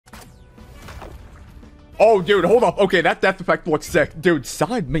Oh, dude, hold up. Okay, that death effect looks sick. Dude,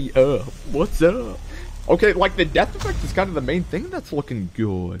 sign me up. What's up? Okay, like, the death effect is kind of the main thing that's looking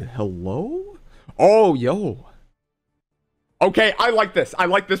good. Hello? Oh, yo. Okay, I like this. I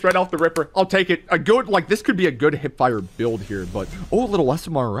like this right off the ripper. I'll take it. A good, like, this could be a good hipfire build here, but... Oh, a little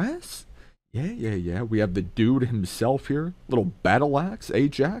SMRS? Yeah. We have the dude himself here. Little battle axe,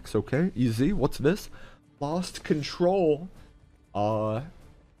 Ajax. Okay, easy. What's this? Lost control.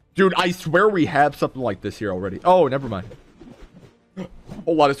 Dude, I swear we have something like this here already. Oh, never mind.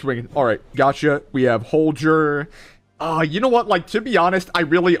 Whole lot of swinging. All right, gotcha. We have Holger. You know what? Like, to be honest, I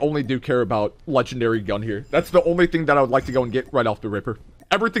really only do care about legendary gun here. That's the only thing that I would like to go and get right off the ripper.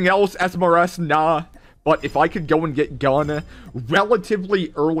 Everything else, SMRS, nah. But if I could go and get gun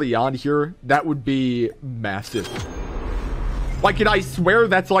relatively early on here, that would be massive. Like, and I swear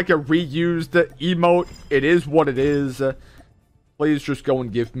that's like a reused emote. It is what it is. Please just go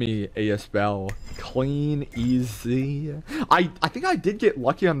and give me ASBL. Clean, easy. I think I did get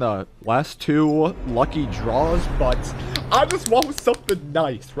lucky on the last 2 lucky draws, but I just want something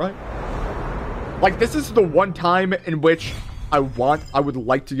nice, right? Like, this is the one time in which I would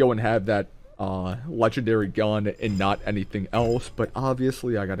like to go and have that legendary gun and not anything else, but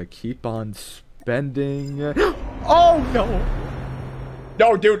obviously I gotta keep on spending. Oh no!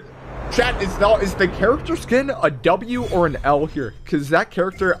 No, dude. Chat, is the character skin a W or an L here? Because that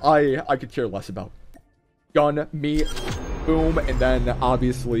character, I could care less about. Gun, me, boom, and then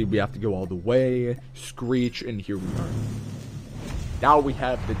obviously we have to go all the way. Screech, and here we are. Now we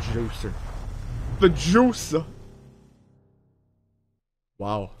have the juicer. The juicer.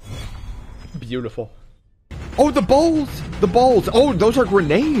 Wow. Beautiful. Oh, the balls! The balls! Oh, those are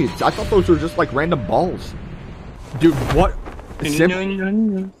grenades! I thought those were just like random balls. Dude, what?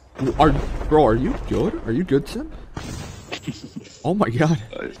 Bro, are you good? Are you good, Sim? Oh my god.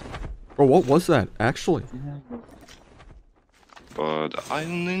 Bro, what was that, actually? But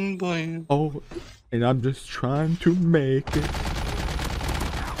Island boy. Oh, and I'm just trying to make it.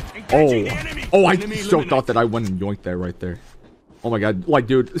 Oh, I so thought that I went and yoinked that right there. Oh my god, like,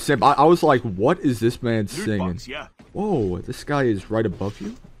 dude, Sim, I was like, what is this man singing? Whoa, this guy is right above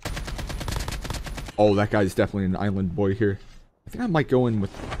you? Oh, that guy's definitely an island boy here. I think I might go in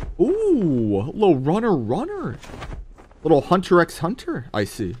with... Ooh, a little runner. Little Hunter x Hunter, I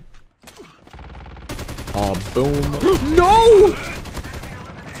see. Boom. No!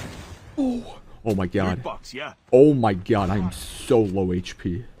 Oh my god. Oh my god, I'm so low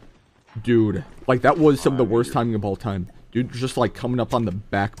HP. Dude, like, that was some of the worst timing of all time. Dude, just like coming up on the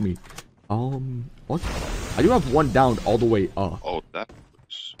back me. What? I do have one down all the way up. Oh, that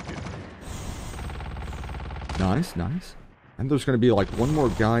was... Nice. And there's gonna be like one more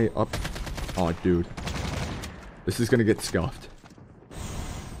guy up. Oh, dude. This is gonna get scuffed.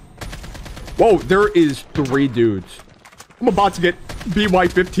 Whoa, there is 3 dudes. I'm about to get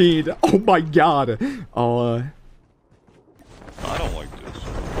BY-15. Oh my god. I don't like this.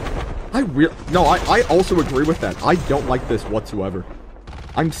 No, I also agree with that. I don't like this whatsoever.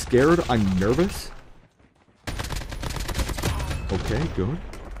 I'm scared. I'm nervous. Okay, good.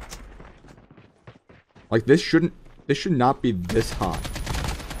 Like, this should not be this hot.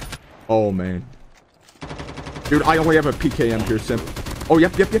 Oh, man. Dude, I only have a PKM here, Sim. Oh,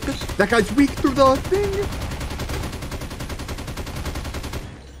 yep. That guy's weak through the thing.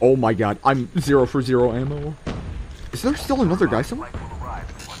 Oh, my God. I'm 0 for 0 ammo. Is there still another guy somewhere?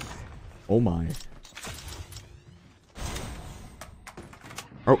 Oh, my.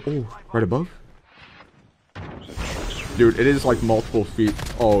 Oh, right above? Dude, it is like multiple feet.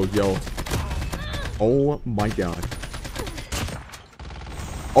 Oh, yo. Oh, my God.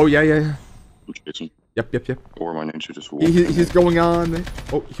 Oh, yeah. Yep. Or my ninja just he's going on.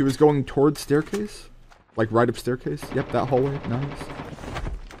 Oh, he was going towards staircase? Like right up staircase? Yep, that hallway. Nice.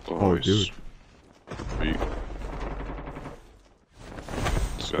 Oh, dude. Sweet.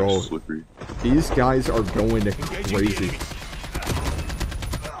 Bro, slippery. These guys are going crazy.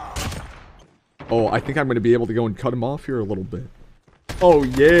 Oh, I think I'm going to be able to go and cut him off here a little bit. Oh,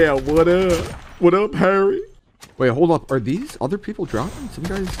 yeah. What up? What up, Harry? Wait, hold up. Are these other people dropping? Some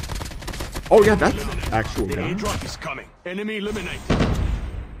guys... Oh, yeah, that's actual guy. Airdrop is coming. Enemy eliminate.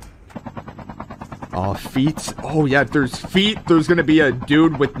 Feet. Oh, yeah, there's feet. There's going to be a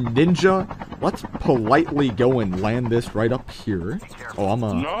dude with ninja. Let's politely go and land this right up here. Oh, I'm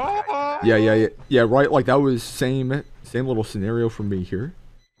a... No! Yeah, right. Like, that was same little scenario for me here.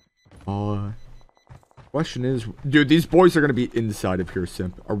 Question is, dude, these boys are gonna be inside of here,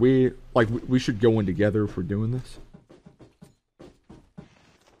 Simp. Are we, like, we should go in together if we're doing this?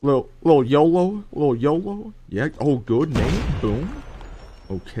 Little YOLO? Yeah, oh, good name, boom.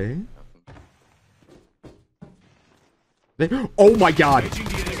 Okay. Oh my god. Engaging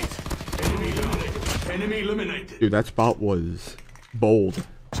the enemies. Enemy eliminated. Enemy eliminated. Dude, that spot was bold.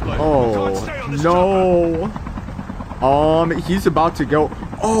 Can't Oh, stay on this no. He's about to go.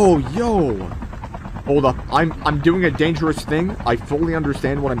 Oh, yo. Hold up. I'm doing a dangerous thing. I fully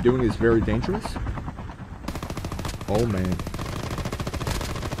understand what I'm doing is very dangerous. Oh, man.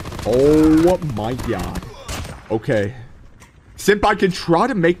 Oh, my God. Okay. Simp, I can try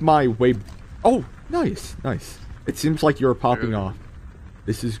to make my way... Oh, nice. Nice. It seems like you're popping off.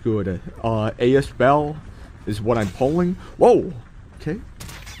 This is good. AS Bell is what I'm pulling. Whoa. Okay.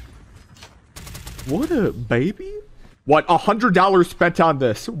 What a baby. What, $100 spent on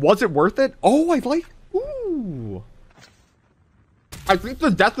this? Was it worth it? Oh, I like... Ooh. I think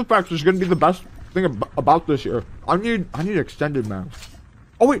the death effect is going to be the best thing about this year. I need extended mags.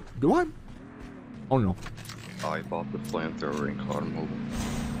 Oh, wait. Do I? Oh, no. I bought the flamethrower in car mobile.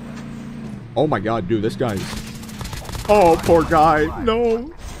 Oh, my God, dude. This guy's... Oh, poor guy.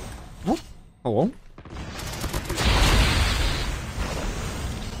 No. Oh, hello?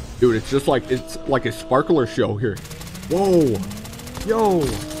 Dude, it's like a sparkler show here. Whoa. Yo.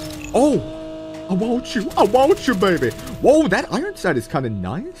 Oh. I want you, baby. Whoa, that iron sight is kind of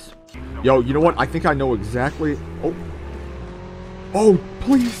nice. Yo, you know what? I think I know exactly. Oh. Oh,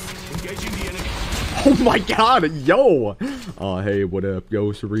 please. Engaging the enemy. Oh my god, yo. Hey, what up,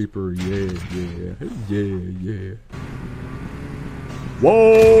 Ghost Reaper? Yeah.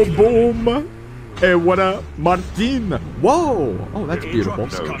 Whoa, boom. Hey, what up, Martin? Whoa. Oh, that's beautiful.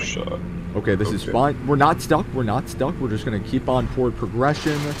 No shot. Okay, this is fine. We're not stuck. We're just gonna keep on forward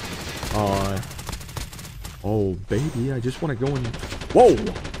progression. Oh, baby, I just want to go in. Whoa.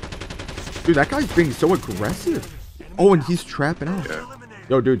 Dude, that guy's being so aggressive. Oh, and he's trapping out. Yeah.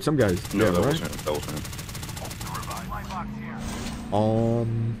 Yo, dude, some guys. No, Yeah, that right? wasn't him. That wasn't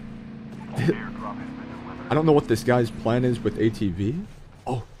him. I don't know what this guy's plan is with ATV.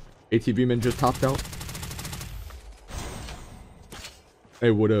 Oh, ATV man just topped out.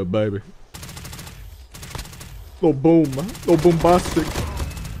 Hey, what up, baby? Little boom, little bombastic.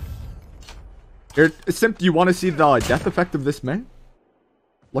 Here, Simp, do you want to see the death effect of this man?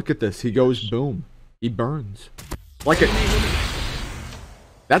 Look at this. He goes boom. He burns. Like a...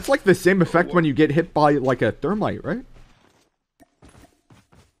 That's like the same effect when you get hit by like a thermite, right?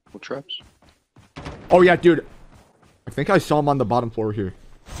 What traps? Oh yeah, dude. I think I saw him on the bottom floor here.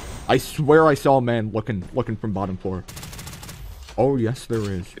 I swear I saw a man looking from bottom floor. Oh yes, there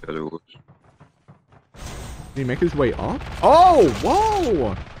is. Yeah, there was. Did he make his way up? Oh,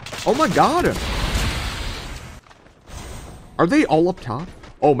 whoa! Oh my god! Are they all up top?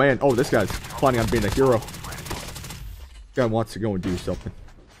 Oh man, oh this guy's planning on being a hero. This guy wants to go and do something.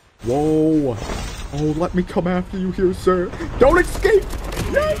 Whoa! Oh, let me come after you here, sir. Don't escape!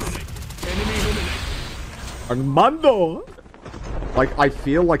 Yes! Enemy eliminated. Armando! Like, I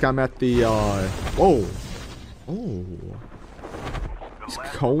feel like I'm at the, whoa. Oh. He's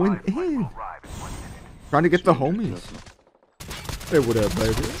going in. Trying to get the homies. Hey, what up,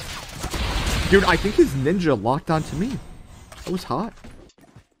 baby? Dude, I think his ninja locked onto me. That was hot.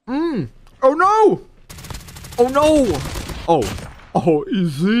 Oh no! Oh no! Oh. Oh,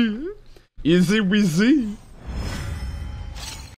 easy. Easy wheezy.